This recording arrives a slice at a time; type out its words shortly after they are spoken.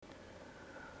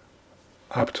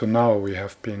Up to now we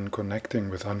have been connecting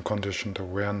with unconditioned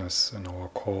awareness in our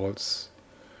calls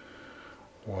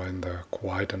or in the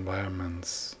quiet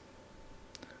environments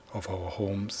of our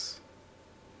homes.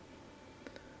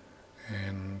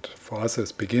 And for us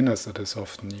as beginners it is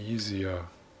often easier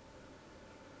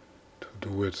to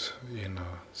do it in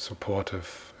a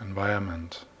supportive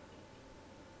environment.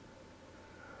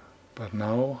 But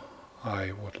now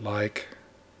I would like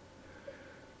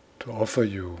to offer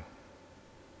you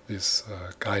this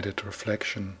guided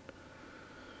reflection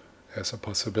as a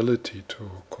possibility to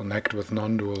connect with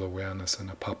non-dual awareness in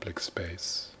a public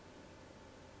space.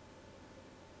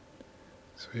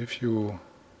 So if you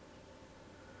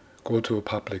go to a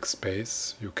public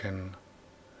space, you can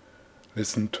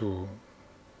listen to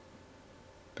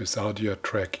this audio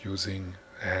track using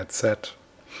a headset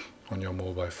on your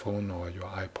mobile phone or your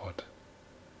iPod.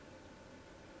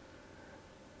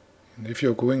 And if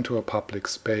you're going to a public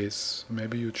space,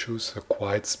 maybe you choose a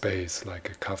quiet space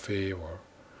like a cafe or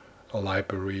a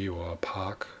library or a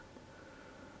park,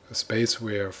 a space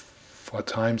where for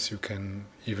times you can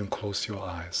even close your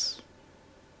eyes.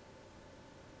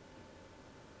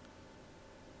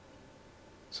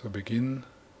 So begin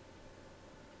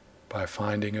by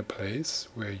finding a place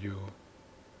where you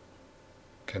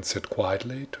can sit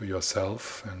quietly to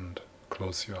yourself and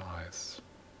close your eyes.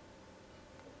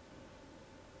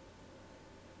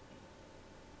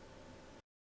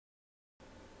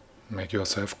 Make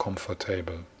yourself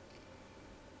comfortable.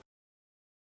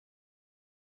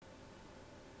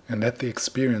 And let the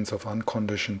experience of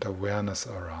unconditioned awareness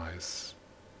arise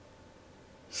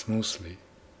smoothly,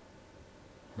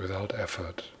 without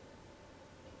effort.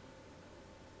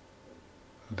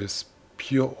 This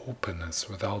pure openness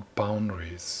without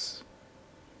boundaries,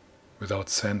 without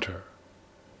center,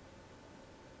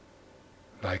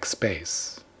 like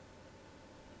space,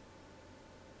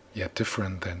 yet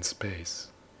different than space.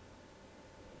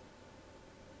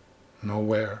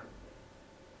 Nowhere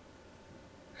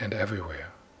and everywhere.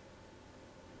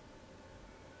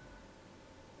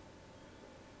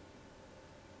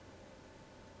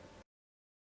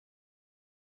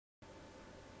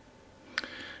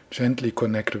 Gently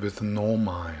connect with no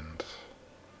mind,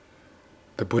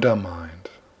 the Buddha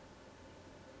mind,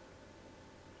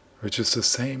 which is the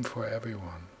same for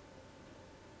everyone.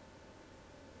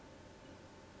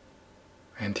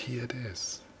 And here it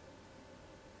is,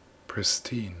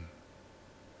 pristine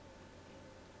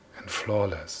and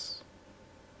flawless.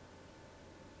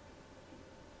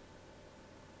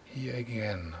 Here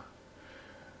again,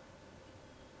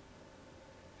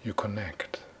 you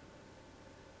connect.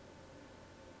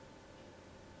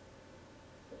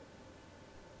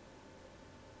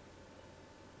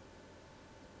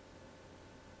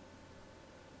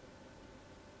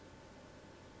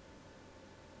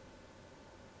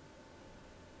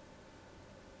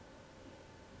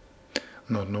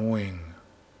 Not knowing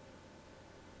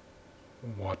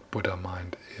what Buddha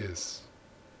mind is,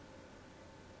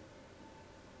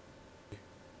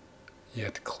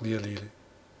 yet clearly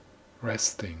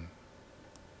resting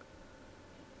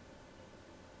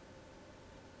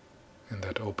in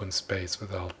that open space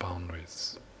without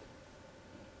boundaries.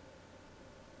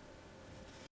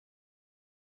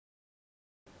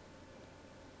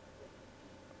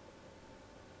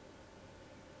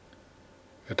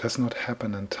 It does not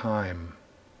happen in time,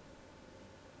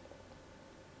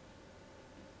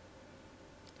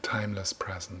 timeless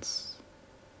presence.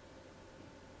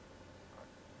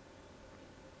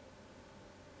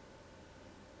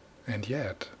 And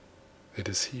yet, it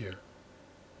is here,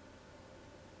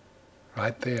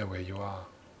 right there where you are.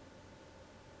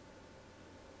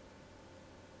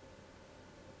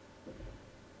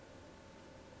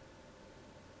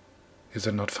 Is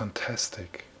it not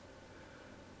fantastic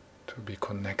to be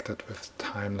connected with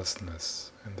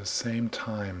timelessness in the same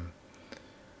time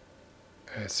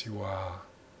as you are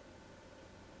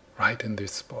right in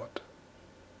this spot?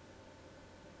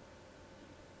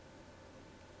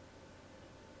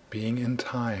 Being in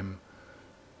time,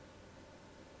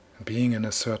 being in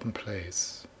a certain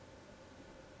place,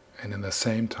 and in the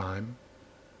same time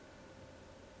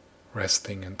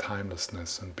resting in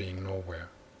timelessness and being nowhere.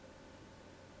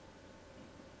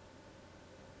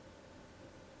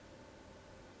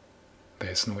 There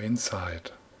is no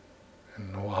inside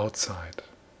and no outside.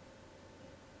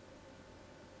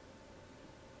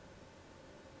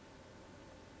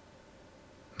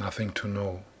 Nothing to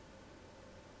know,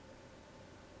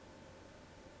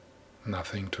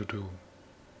 nothing to do.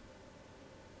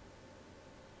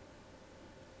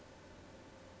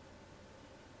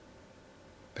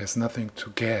 There's nothing to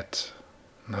get,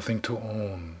 nothing to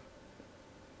own.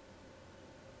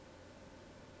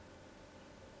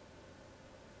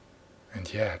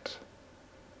 and yet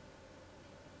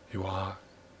you are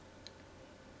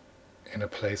in a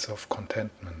place of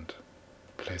contentment,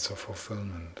 place of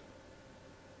fulfillment.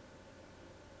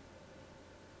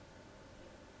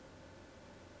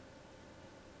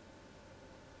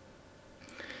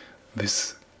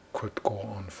 This could go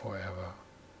on forever.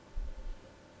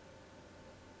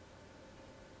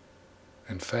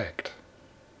 In fact,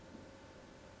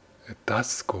 it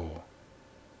does go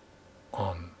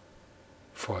on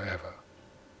forever.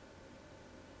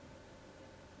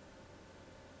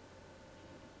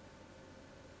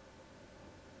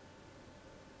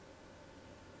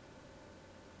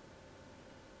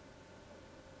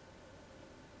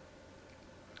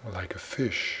 Like a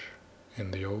fish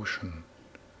in the ocean,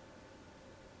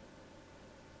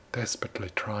 desperately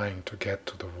trying to get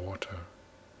to the water.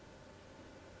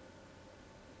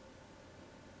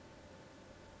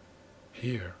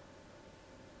 Here,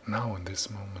 now in this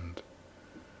moment,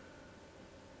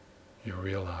 you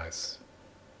realize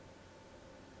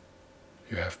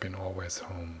you have been always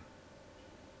home.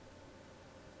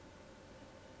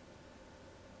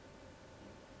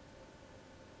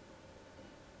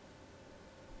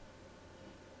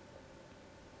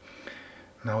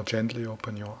 Now gently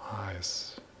open your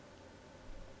eyes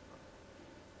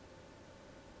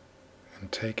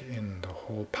and take in the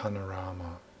whole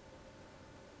panorama.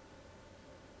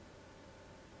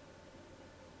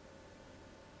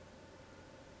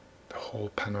 The whole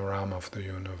panorama of the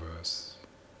universe.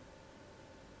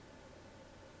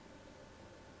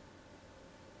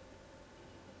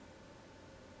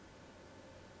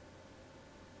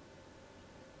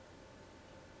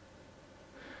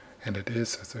 And it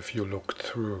is as if you look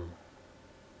through,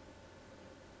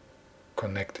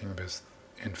 connecting with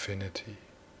infinity.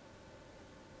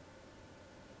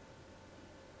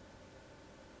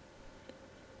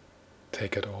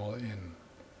 Take it all in.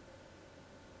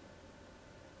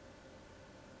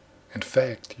 In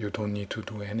fact, you don't need to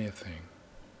do anything.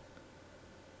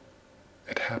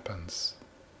 It happens.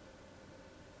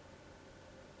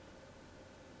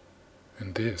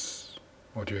 And this,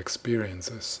 what you experience,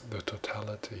 is the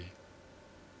totality.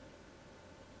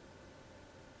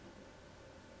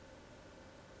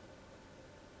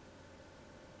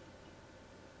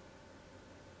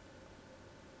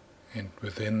 And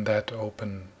within that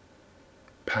open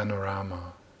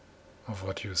panorama of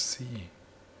what you see,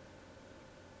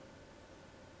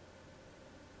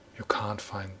 you can't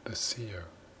find the seer.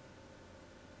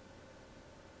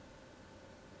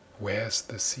 Where's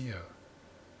the seer?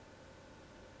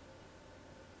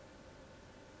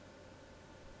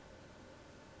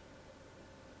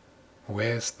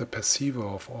 Where's the perceiver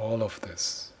of all of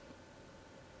this?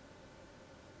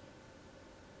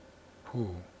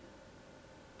 Who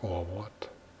or what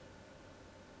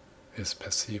is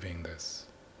perceiving this?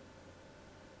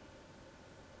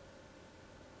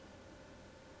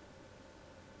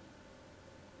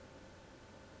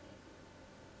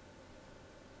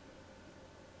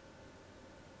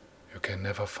 You can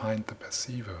never find the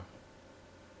perceiver.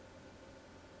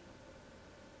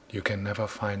 You can never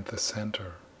find the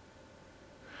center.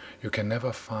 You can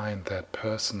never find that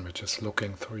person which is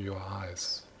looking through your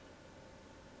eyes.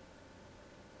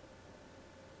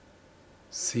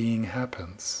 Seeing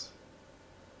happens,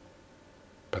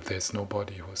 but there's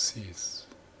nobody who sees.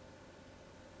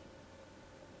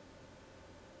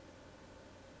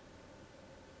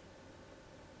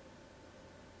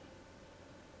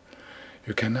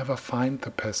 You can never find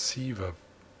the perceiver,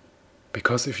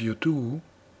 because if you do,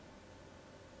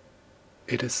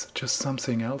 it is just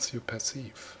something else you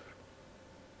perceive.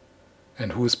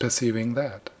 And who is perceiving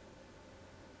that?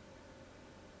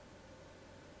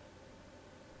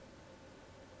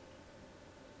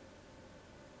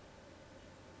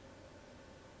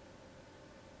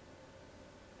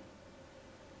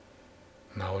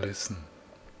 Now listen.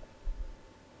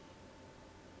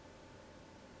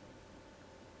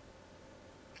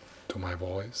 To my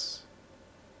voice.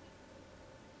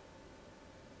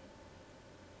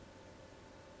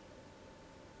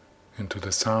 And to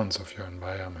the sounds of your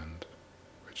environment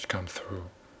which come through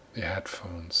the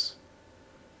headphones.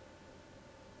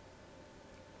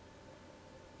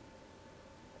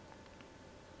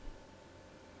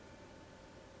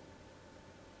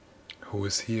 Who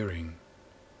is hearing?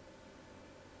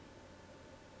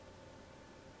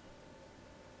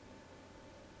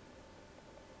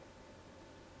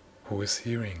 Who is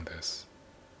hearing this?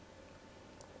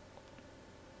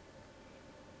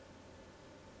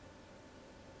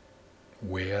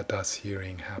 Where does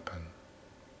hearing happen?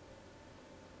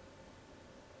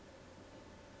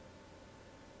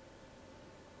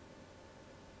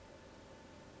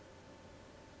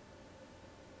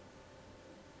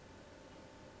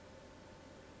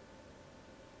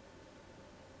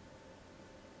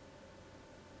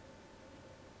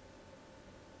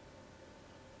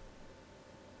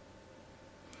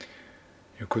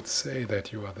 You could say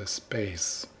that you are the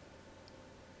space.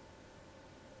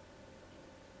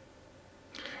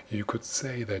 You could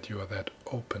say that you are that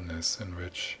openness in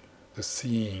which the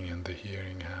seeing and the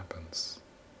hearing happens.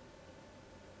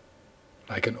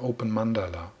 Like an open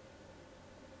mandala,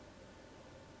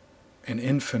 an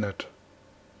infinite,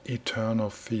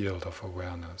 eternal field of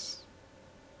awareness.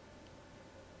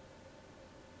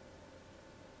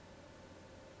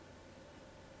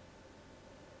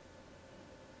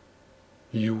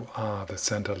 You are the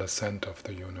centerless center of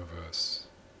the universe.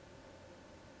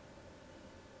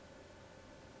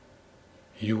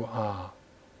 You are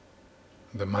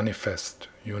the manifest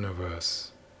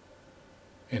universe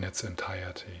in its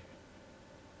entirety.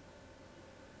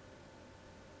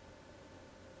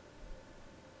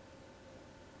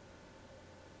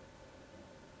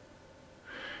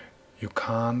 You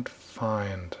can't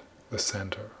find the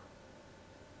center.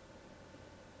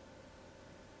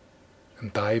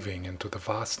 And diving into the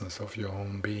vastness of your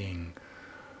own being,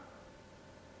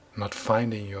 not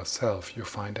finding yourself, you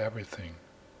find everything.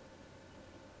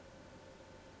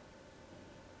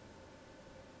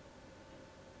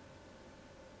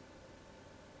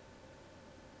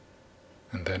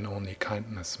 And then only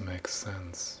kindness makes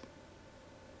sense.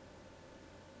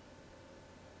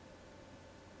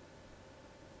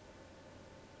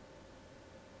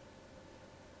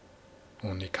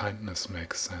 Only kindness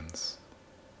makes sense.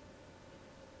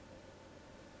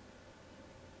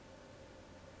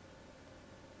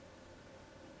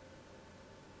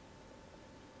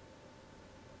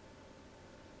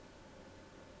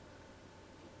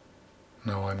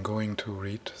 Now I'm going to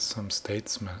read some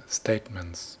statements.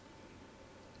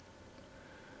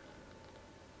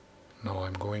 Now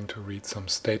I'm going to read some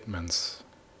statements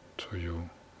to you,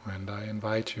 and I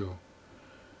invite you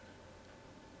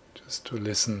just to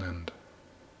listen and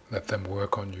let them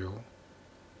work on you.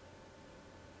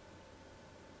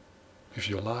 If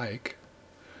you like,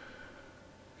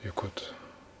 you could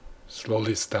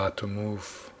slowly start to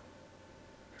move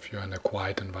if you're in a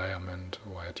quiet environment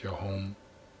or at your home.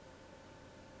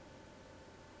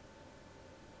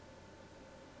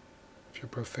 If you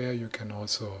prefer, you can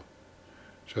also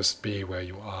just be where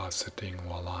you are, sitting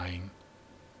or lying.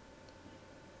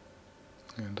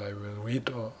 And I will read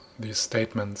these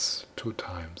statements 2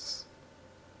 times.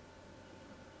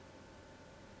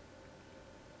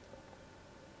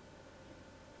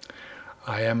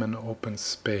 I am an open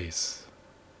space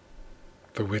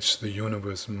through which the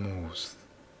universe moves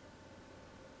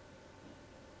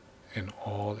in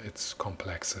all its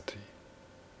complexity.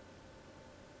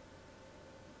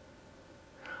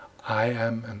 I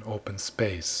am an open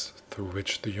space through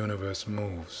which the universe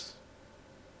moves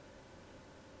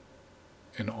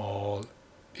in all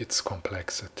its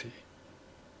complexity.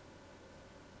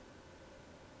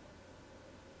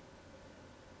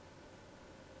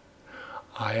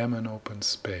 I am an open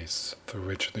space through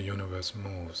which the universe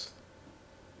moves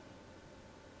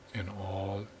in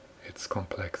all its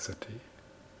complexity.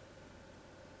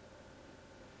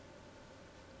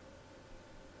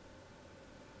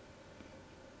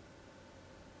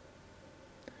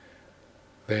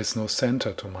 There is no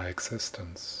center to my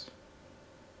existence,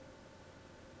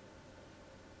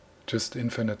 just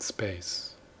infinite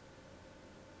space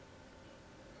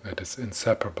that is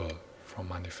inseparable from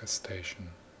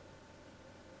manifestation.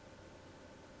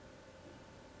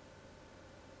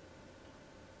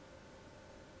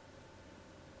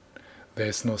 There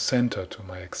is no center to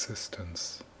my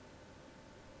existence,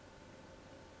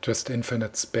 just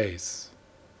infinite space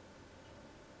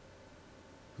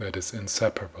that is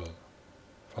inseparable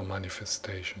from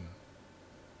manifestation.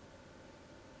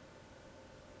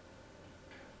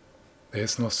 There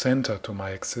is no center to my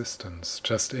existence,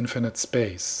 just infinite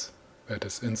space that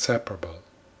is inseparable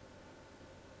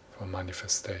from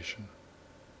manifestation.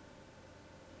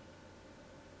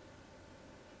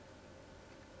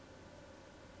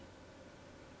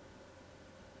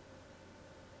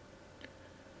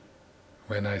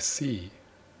 When I see,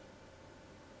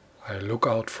 I look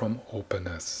out from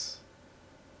openness.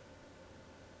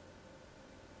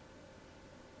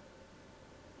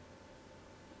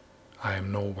 I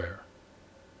am nowhere.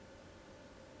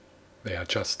 They are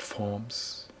just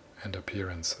forms and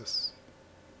appearances.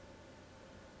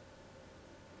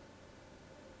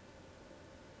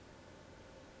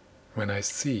 When I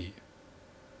see,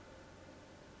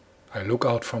 I look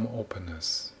out from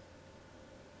openness.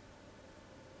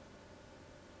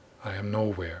 I am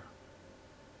nowhere.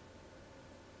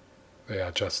 They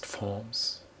are just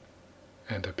forms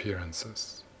and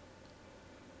appearances.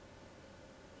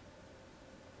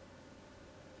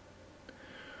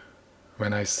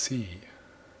 When I see,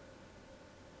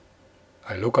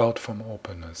 I look out from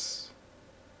openness.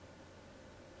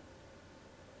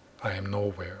 I am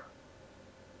nowhere.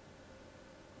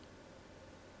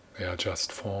 They are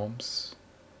just forms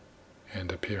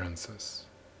and appearances.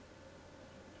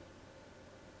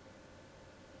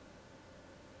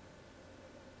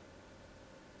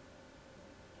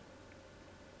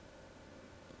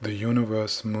 The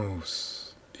universe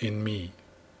moves in me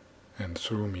and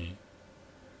through me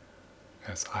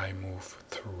as I move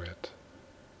through it.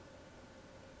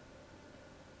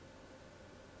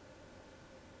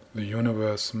 The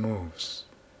universe moves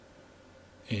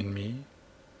in me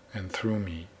and through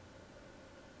me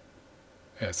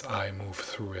as I move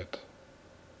through it.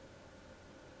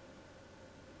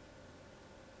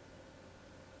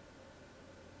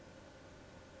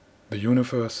 The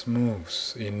universe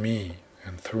moves in me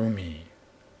and through me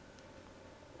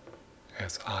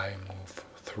as I move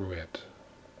through it.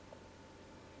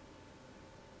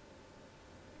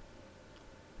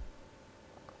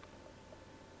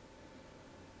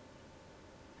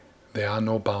 There are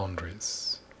no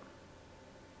boundaries,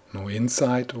 no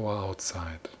inside or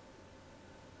outside,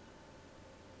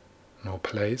 no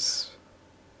place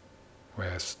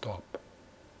where I stop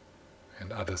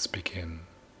and others begin.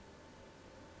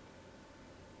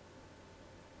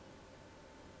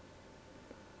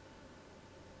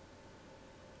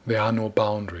 There are no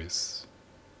boundaries,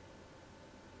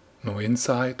 no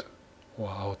inside or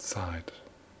outside,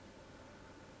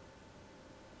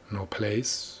 no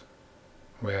place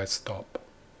where I stop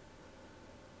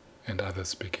and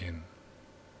others begin.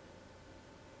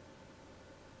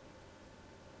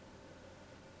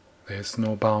 There is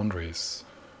no boundaries,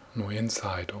 no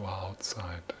inside or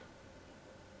outside,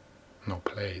 no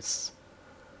place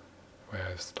where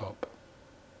I stop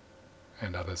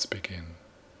and others begin.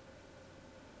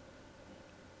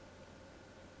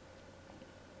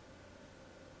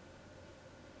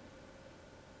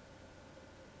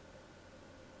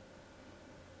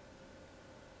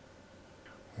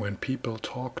 When people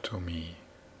talk to me,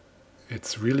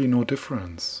 it's really no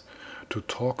difference to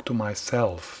talk to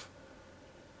myself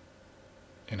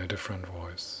in a different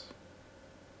voice.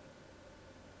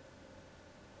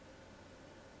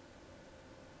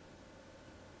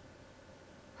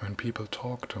 When people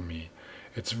talk to me,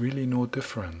 it's really no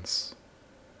difference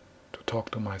to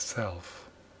talk to myself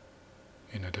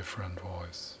in a different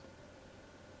voice.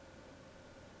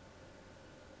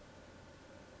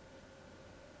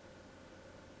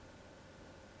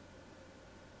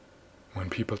 When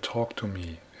people talk to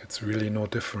me, it's really no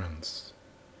difference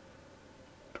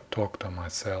to talk to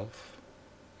myself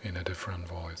in a different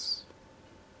voice.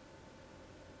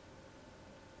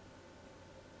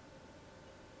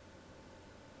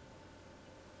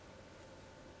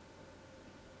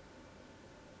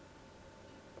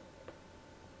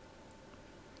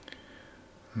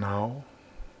 Now,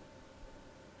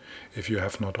 if you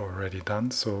have not already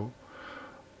done so,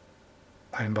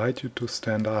 I invite you to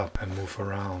stand up and move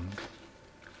around.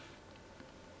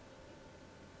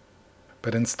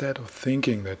 But instead of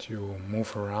thinking that you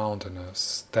move around in a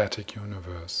static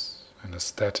universe, in a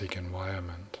static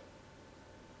environment,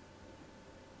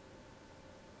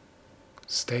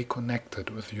 stay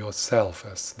connected with yourself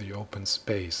as the open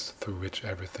space through which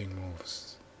everything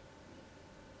moves.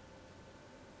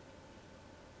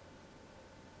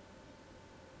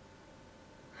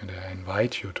 And I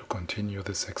invite you to continue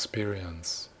this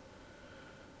experience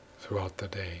throughout the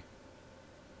day.